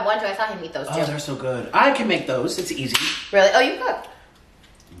 Oh no, I want to. I saw him eat those too. Oh, they're so good. I can make those. It's easy. Really? Oh, you cook?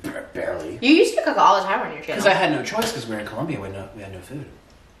 Barely. You used to cook all the time on your channel. Because I had no choice because we were in Colombia. We had no food.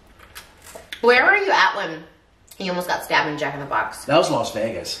 Where were you at when he almost got stabbed in Jack in the Box? That was Las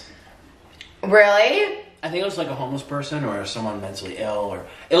Vegas. Really? I think it was like a homeless person or someone mentally ill, or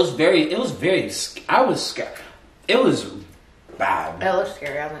it was very. I was scared. It was bad. It looks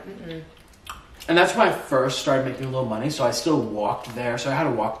scary. I'm like, mm-mm. And that's when I first started making a little money, so I still walked there. So I had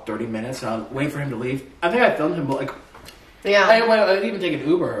to walk 30 minutes, and I would wait for him to leave. I think I filmed him, but like, Yeah. I didn't even take an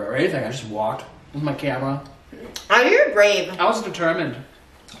Uber or anything. I just walked with my camera. Oh, you're brave. I was determined.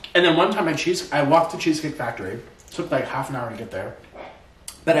 And then one time I walked to Cheesecake Factory. It took like half an hour to get there.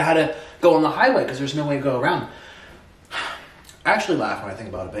 But I had to go on the highway because there's no way to go around. I actually laugh when I think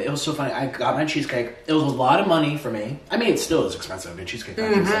about it, but it was so funny. I got my cheesecake. It was a lot of money for me. I mean, it still is expensive. A cheesecake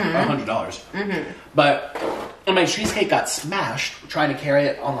factory is like $100. Mm-hmm. But my cheesecake got smashed trying to carry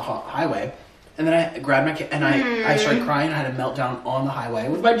it on the highway. And then I grabbed my and I started crying. I had a meltdown on the highway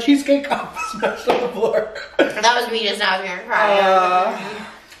with my cheesecake smashed on the floor. That was me just now. I was gonna cry.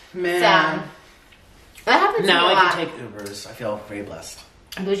 Man. So, that happens to me a Now I lot. can take Ubers. I feel very blessed.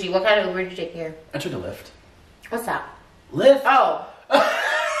 Bougie, what kind of Uber did you take here? I took a Lyft. What's that? Lyft? Oh.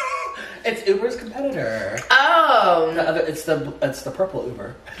 It's Uber's competitor. Oh. It's the purple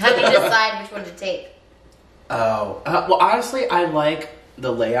Uber. How do you decide which one to take? Oh. Well, honestly, I like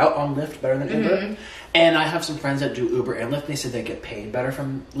the layout on Lyft better than Uber. And I have some friends that do Uber and Lyft. They said they get paid better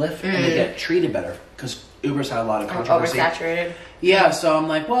from Lyft and they get treated better because Uber's had a lot of controversy. Oversaturated. Yeah, so I'm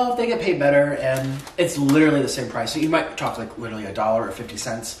like, well, if they get paid better and it's literally the same price. So you might talk like literally $1 or 50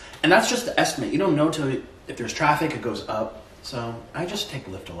 cents. And that's just the estimate. You don't know till if there's traffic, it goes up. So I just take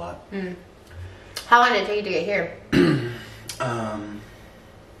Lyft a lot. How long did it take you to get here?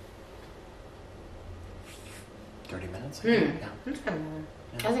 30 minutes. I think. Yeah. That's kind of long.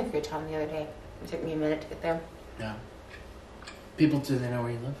 I was in Freetown the other day. It took me a minute to get there. Yeah. People, do they know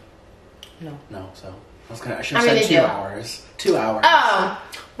where you live? No. No, so I should have said they 2 do. hours. 2 hours. Oh.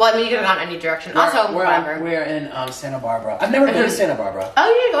 Well, I mean, you could have gone any direction. Also, whatever. We're in Santa Barbara. I've never been to Santa Barbara. Oh,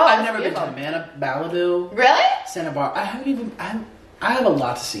 you did go. I've never been to Malibu. Really? Santa Barbara. I have a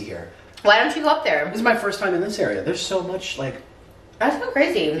lot to see here. Why don't you go up there? This is my first time in this area. There's so much, like... That's so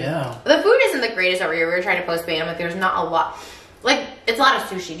crazy. Yeah. The food isn't the greatest over here. We were trying to post Bam, but there's not a lot. Like, it's a lot of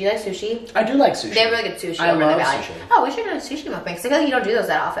sushi. Do you like sushi? I do like sushi. They have really good sushi I over in the love valley. sushi. Oh, we should do a sushi mukbang. Because I feel like you don't do those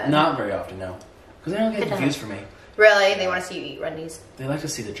that often. Not very often, no. Because they don't get views for me. Really? They want to see you eat Wendy's? They like to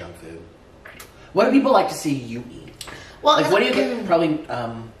see the junk food. What do people like to see you eat? Well, like, what do you get? Probably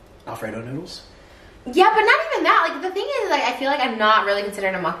Alfredo noodles? Yeah, but not even that. Like, the thing is, like, I feel like I'm not really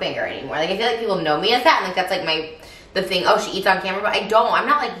considered a mukbanger anymore. Like, I feel like people know me as that, and, like, that's, like, the thing. Oh, she eats on camera, but I don't. I'm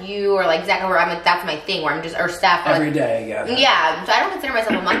not like you or, like, Zach, where I'm, like, that's my thing, where I'm just, or Steph. Or, Every like, day, yeah. Yeah, so I don't consider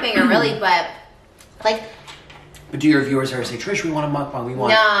myself a mukbanger, really, but, like... But do your viewers ever say, Trish, we want a mukbang, we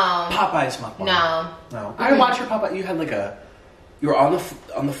want Popeye's mukbang? No. I watch your Popeye, you had, like, you were on the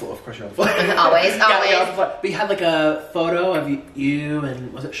floor, of course you're on the floor. Always. Yeah, you're on the floor. But you had, like, a photo of you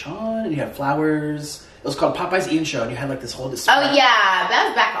and, was it Sean? And you had flowers. It was called Popeye's Eating Show, and you had like this whole display. Oh yeah, that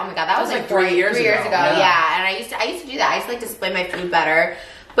was back. Oh my god, that was like 3 years ago. Yeah, and I used to do that. I used to like display my food better,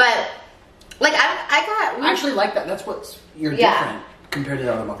 but like I actually like that. That's what's you're different compared to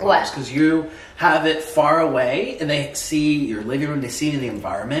the other mukbangers because you have it far away, and they see your living room. They see the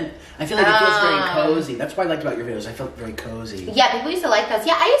environment. I feel like it feels very cozy. That's what I liked about your videos. I felt very cozy. Yeah, people used to like those.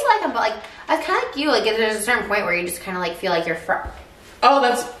 Yeah, I used to like them, but like I was kind of like you. Like there's a certain point where you just kind of like feel like you're from. Oh,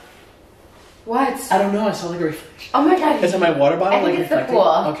 that's. What? I don't know. I saw like a reflection. Oh my god. Is it my water bottle? I think like it's the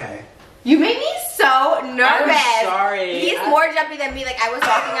pool. Okay. You made me so nervous. I'm sorry. He's more jumpy than me. Like I was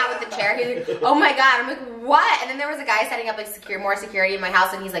walking out with the chair. He's like, "Oh my god!" I'm like, "What?" And then there was a guy setting up like more security in my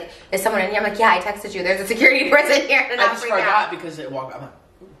house, and he's like, "Is someone in here?" I'm like, "Yeah, I texted you. There's a security person here." And I just forgot because it walked. I'm like,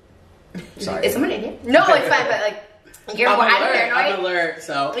 sorry. Is someone in here? No, it's fine. But like, I'm paranoid. I'm alert.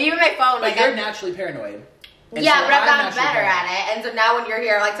 So even my phone. But like, you're naturally paranoid. And yeah, so but I've gotten better at it. And so now when you're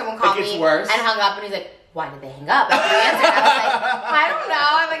here, like someone called me and hung up, and he's like, "Why did they hang up?" That's what he answered. I was like, "I don't know."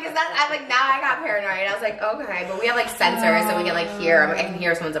 I'm like, "Is that?" I'm like, now I got paranoid. I was like, "Okay," but we have like sensors, so we can like hear. I can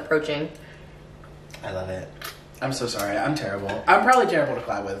hear if someone's approaching. I love it. I'm so sorry. I'm terrible. I'm probably terrible to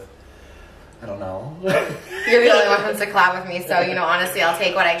collab with. I don't know. You're the only one who wants to collab with me, so you know, honestly, I'll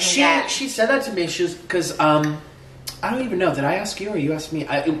take what I can get. She said that to me. She was because I don't even know. Did I ask you or you asked me?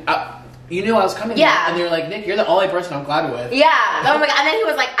 You knew I was coming. Yeah. And they were like, Nick, you're the only person I'm collabing with. Yeah. Oh my god. And then he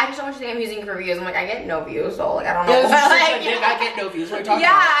was like, I just don't want you to think I'm using you for views. I'm like, I get no views, so like I don't know. Yeah, why. Nick, I get no views. What are you talking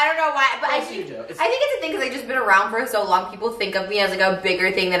about? about? I don't know why. But I think it's a thing because I've just been around for so long. People think of me as like a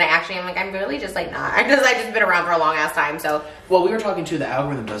bigger thing than I actually am. Like I'm really just like not. I've just been around for a long ass time. So. Well, we were talking too. The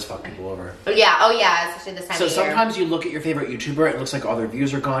algorithm does fuck people over. Yeah. Oh yeah. Especially this time of year. So sometimes you look at your favorite YouTuber. It looks like all their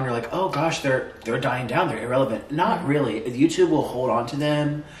views are gone. You're like, oh gosh, they're dying down. They're irrelevant. Not really. YouTube will hold on to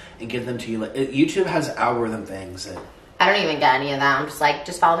them and give them to you. Like YouTube has algorithm things that. I don't even get any of that. I'm just like,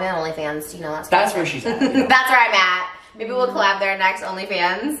 just follow me on OnlyFans. You know, that's where she's at. You know? That's where I'm at. Maybe we'll collab there next,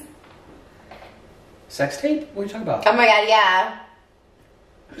 OnlyFans. Sex tape? What are you talking about? Oh my god, yeah.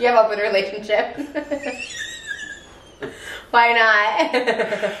 You have open relationship. Why not?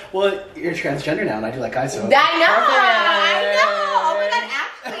 Well, you're transgender now, and I do like guys, so. I know. Oh my god,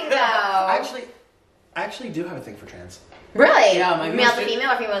 actually, though. I actually do have a thing for trans. Really? Yeah, my male to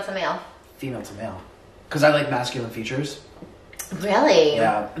female or female to male? Female to male. Because I like masculine features. Really?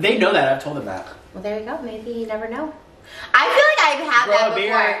 Yeah. They know that. I've told them that. Well, there you go. Maybe you never know. I feel like I've had that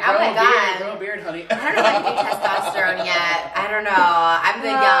before. Oh my god. Grow a beard, honey. I don't know if I can do testosterone yet. I don't know. I'm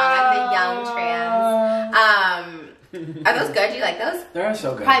the young trans. Are those good? Do you like those? They're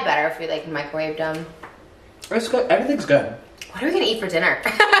so good. Probably better if we like microwaved them. It's good. Everything's good. What are we gonna eat for dinner?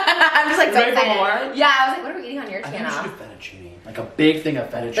 I'm just like so excited. More? Yeah, I was like, what are we eating on your channel? I think we should do fettuccine. like a big thing of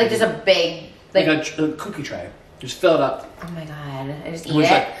fettuccine. Like just a big, like a cookie tray. Just fill it up. Oh my god! I just eat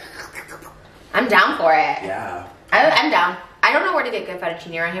it. Like, I'm down for it. Yeah. I'm down. I don't know where to get good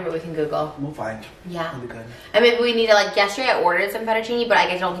fettuccine around here, but we can Google. We'll find. Yeah. It'll be good. And maybe we need to like yesterday I ordered some fettuccine, but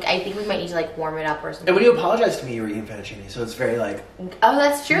I think we might need to like warm it up or something. And when you apologize to me, you were eating fettuccine, so it's very like. Oh,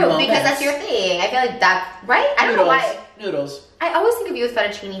 that's true because that's your thing. I feel like that's right. I don't know why. Noodles. I always think of you with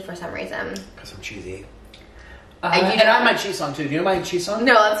fettuccine for some reason. Because I'm cheesy. And I have my cheese song too. Do you know my cheese song?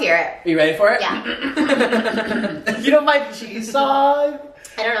 No, let's hear it. Are you ready for it? Yeah. You know my cheese song?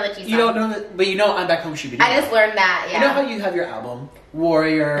 I don't know the cheese song. You don't know that, but you know I'm Back Home Shibidoo. I just learned that, yeah. You know how you have your album,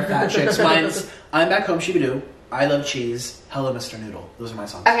 Warrior, Fat Chicks, mine's I'm Back Home Shibidoo, I Love Cheese, Hello Mr. Noodle. Those are my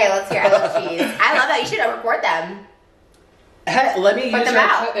songs. Okay, let's hear I Love Cheese. I love that. You should record them. Hey, let me use your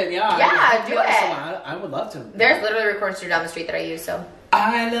equipment. Yeah, do it. I would love to. There's literally a recording studio down the street that I use, so.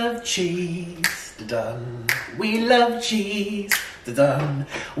 I love cheese, da-dun. We love cheese, da-dun.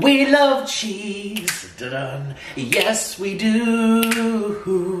 We love cheese, da-dun. Yes, we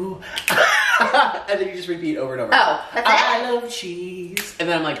do. And then you just repeat over and over. Oh, that's it? I love cheese. And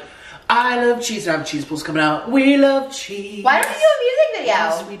then I'm like, I love cheese. And I have cheese pulls coming out. We love cheese. Why don't you do a music video?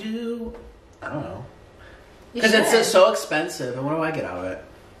 Yes, we do. I don't know. Because it's so expensive. And what do I get out of it?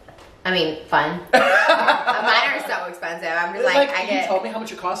 I mean, fun. Mine are so expensive. I'm just like I get. You told me how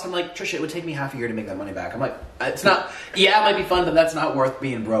much it costs. I'm like, Trisha, it would take me half a year to make that money back. I'm like, it's not. Yeah, it might be fun, but that's not worth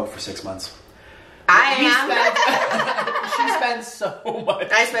being broke for 6 months. She spends so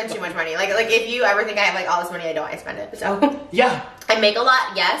much. I spend too much money. Like if you ever think I have like all this money, I don't. I spend it. So yeah, I make a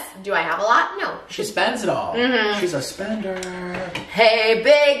lot. Yes. Do I have a lot? No. She spends it all. She's a spender. Hey,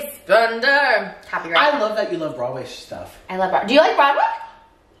 big spender. Copyright. I love that you love Broadway stuff. I love Broadway. Do you like Broadway?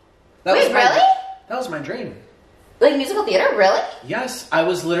 Wait, really? That was my dream. Like musical theater? Really? Yes. I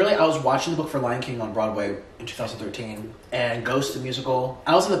was watching the book for Lion King on Broadway in 2013 and Ghost the musical.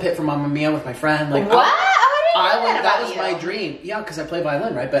 I was in the pit for Mamma Mia with my friend. Like what? That was my dream. Yeah, because I play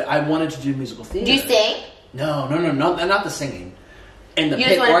violin, right? But I wanted to do musical theater. Do you sing? No, not the singing. In the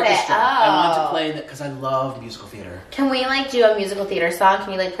pit orchestra. I wanted to play because I love musical theater. Can we like do a musical theater song?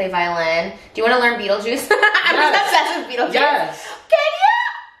 Can we like play violin? Do you want to learn Beetlejuice? I'm obsessed with Beetlejuice. Yes. Can you?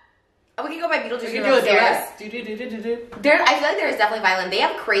 We can go by Beetlejuice. We can do it. I feel like there is definitely violin. They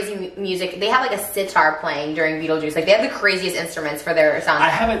have crazy music. They have like a sitar playing during Beetlejuice. Like they have the craziest instruments for their songs. I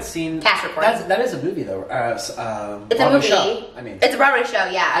haven't seen cast recordings. That is a movie though. It's a movie. Show. I mean, it's a Broadway show.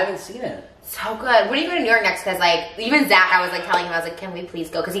 Yeah, I haven't seen it. So good. When are you going to New York next? Because like even Zach, I was like telling him, I was like, can we please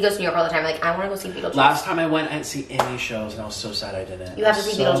go? Because he goes to New York all the time. Like I want to go see Beetlejuice. Last time I went, I didn't see any shows, and I was so sad I didn't. You have to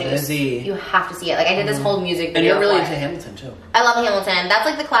see Beetlejuice. Busy. You have to see it. Like I did this whole music video. And you're really into Hamilton too. I love Hamilton. That's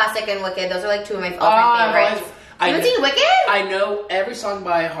like the classic and Wicked. Those are like two of my all-time favorites. You haven't seen Wicked? I know every song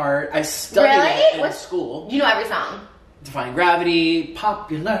by heart. I studied it in school. You know every song? Defying Gravity,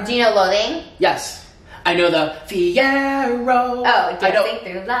 Popular. Do you know Loathing? Yes. I know the Fierro. Oh, Dancing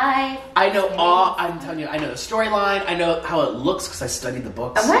Through Life. I know I'm telling you, I know the storyline. I know how it looks because I studied the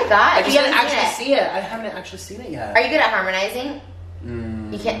books. Oh my god. I just didn't actually see it. I haven't actually seen it yet. Are you good at harmonizing?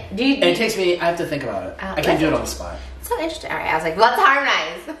 You can't. It takes me, I have to think about it. I can't do it on the spot. So interesting. All right, I was like, let's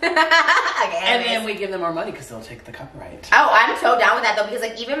harmonize. Okay, and then we give them our money because they'll take the copyright. Oh, I'm so down with that though because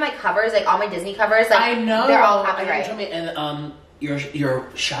like even my covers, like all my Disney covers, like I know they're all copyright. And your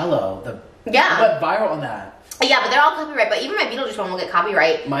Shallow, went viral on that. Yeah, but they're all copyright. But even my Beetlejuice one will get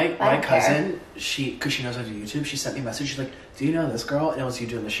copyright. My cousin, because she knows how to do YouTube, she sent me a message. She's like, "Do you know this girl?" And it was you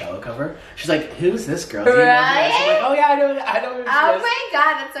doing the Shallow cover. She's like, "Who's this girl?" Do you know her? She's like, "Oh yeah, I know who she is." Oh my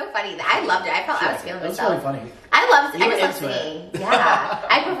god, that's so funny. I loved it. I was feeling myself. That was really funny. I just love singing. Yeah,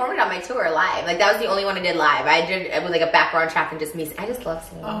 I performed it on my tour live. Like that was the only one I did live. I did it with like a background track and just music. I just love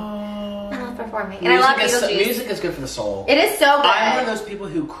singing. I love performing, and I love Beetlejuice. Music is good for the soul. It is so good. I'm one of those people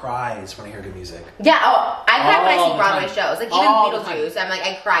who cries when I hear good music. Yeah. Oh, I cry when I see Broadway shows. Like even Beetlejuice, I'm like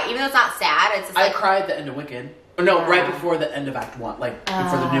I cry, even though it's not sad. It's just like I cried at the end of Wicked. Or no, right before the end of Act 1, like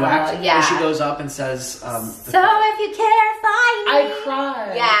before the new act. Yeah. When she goes up and says, "So if you care, find me." I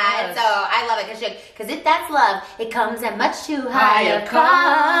cry. Yeah, and so I love it because if that's love, it comes at much too high a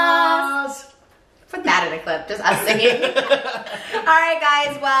cost. Put that in a clip, just us singing. All right,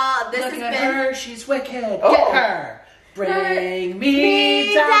 guys. Well, this has been. Her, she's wicked. Oh. Get her. Bring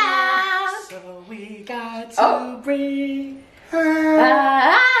me down. So we got to bring her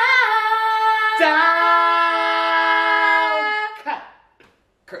down. Cut.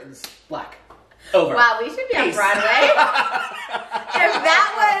 Curtains black. Over. Wow, we should be on Broadway. If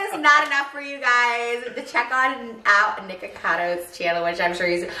that was not enough for you guys, to check out NIKOCADO's channel, which I'm sure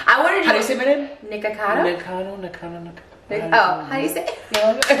he's. I wanted to. How do you say my name? NIKOCADO. Oh, how do you say it?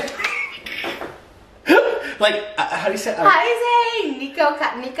 Like, how do you say? How do you say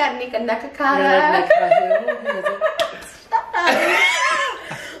NIKOCADO?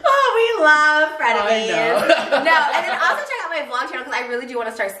 Oh, we love frenemies. No, and then also check out my vlog channel because I really do want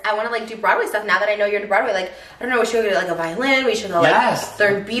to start. I want to like do Broadway stuff now that I know you're into Broadway. Like, I don't know, we should go to like a violin. We should go like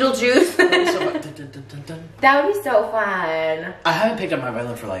learn Beetlejuice. That would be so fun. I haven't picked up my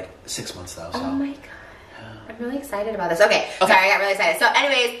violin for like 6 months though. So. Oh my god, I'm really excited about this. Okay, sorry, I got really excited. So,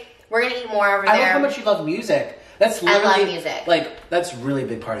 anyways, we're gonna eat more over there. I love how much you love music. That's literally, I love music. Like, that's really a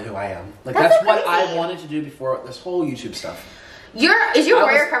big part of who I am. Like, that's what I wanted to do before this whole YouTube stuff. Is your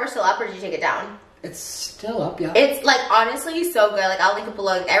Warrior cover still up or did you take it down? It's still up, yeah. It's like honestly so good. Like I'll link it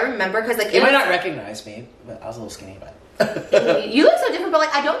below. Like, I remember because like you might not recognize me, but I was a little skinny, but you look so different. But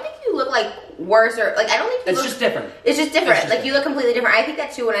like I don't think you look like worse or like I don't think you it's just different. It's just different. Like you look completely different. I think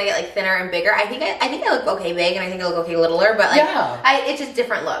that too when I get like thinner and bigger. I think I look okay big and I think I look okay littler. But like it's just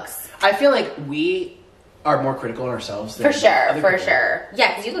different looks. I feel like we are more critical on ourselves than for sure. Yeah,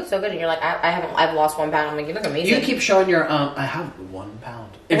 because you look so good and you're like I've lost 1 pound. I'm like you look amazing. You keep showing your I have 1 pound.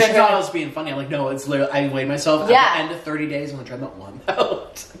 And she thought I was being funny. I'm like, no, it's literally I weighed myself at the end of 30 days on the treadmill 1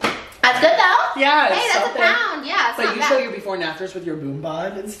 pound. That's good though. Yeah, hey, that's something. A pound. Yeah, but you show your before and afters with your boom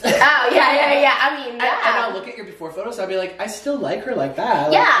bod and stuff. Oh yeah. I mean, and I'll look at your before photos. I'll be like, I still like her like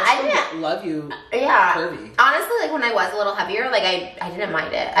that. Yeah, like, I didn't love you. Yeah, curvy. Honestly, like when I was a little heavier, like I didn't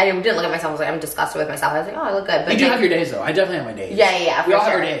mind it. I didn't look at myself. I was like, I'm disgusted with myself. I was like, oh, I look good. But you do have your days though. I definitely have my days. Yeah. We all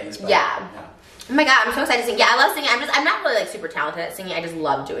have our days. But, yeah. Oh my god, I'm so excited to sing. Yeah, I love singing. I'm not really like super talented at singing. I just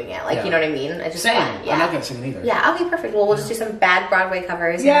love doing it. Like, you know what I mean? It's just fun. Yeah. I'm not gonna sing either. Yeah, okay, perfect. Well, we'll just do some bad Broadway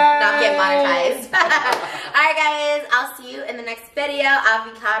covers and not get monetized. Alright guys, I'll see you in the next video.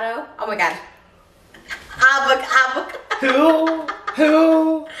 Avocado. Oh my god. Avocado.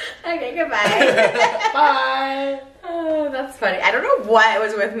 Who? Okay, goodbye. Bye. Oh, that's funny. I don't know what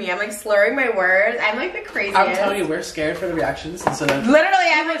was with me. I'm like slurring my words. I'm like the craziest. I'm telling you, we're scared for the reactions. And so then literally,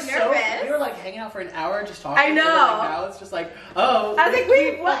 I'm like nervous. We were like hanging out for an hour just talking. I know. And now it's just like, oh. I was like,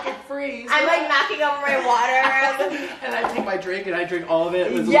 wait, what? Freeze. I'm like knocking over my water. And I take my drink and I drink all of it.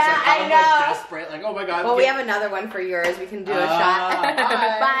 It was yeah, like, I know. Like desperate. Like, oh my god. Well, we have another one for yours. We can do a shot.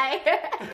 Bye. Bye.